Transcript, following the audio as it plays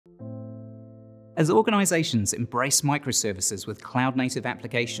As organizations embrace microservices with cloud-native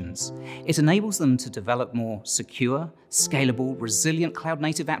applications, it enables them to develop more secure, scalable, resilient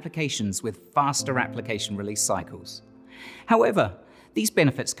cloud-native applications with faster application release cycles. However, these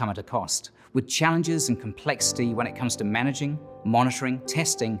benefits come at a cost, with challenges and complexity when it comes to managing, monitoring,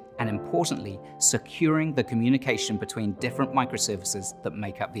 testing, and importantly, securing the communication between different microservices that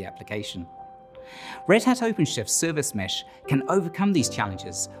make up the application. Red Hat OpenShift Service Mesh can overcome these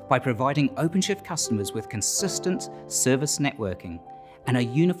challenges by providing OpenShift customers with consistent service networking and a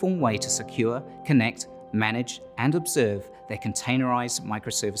uniform way to secure, connect, manage, and observe their containerized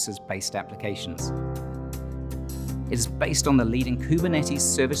microservices-based applications. It is based on the leading Kubernetes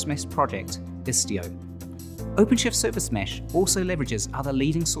Service Mesh project, Istio. OpenShift Service Mesh also leverages other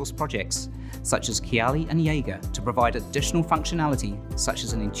leading source projects, such as Kiali and Jaeger, to provide additional functionality, such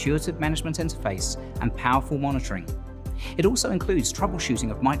as an intuitive management interface and powerful monitoring. It also includes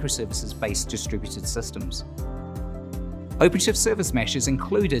troubleshooting of microservices-based distributed systems. OpenShift Service Mesh is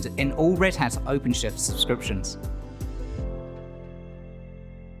included in all Red Hat OpenShift subscriptions.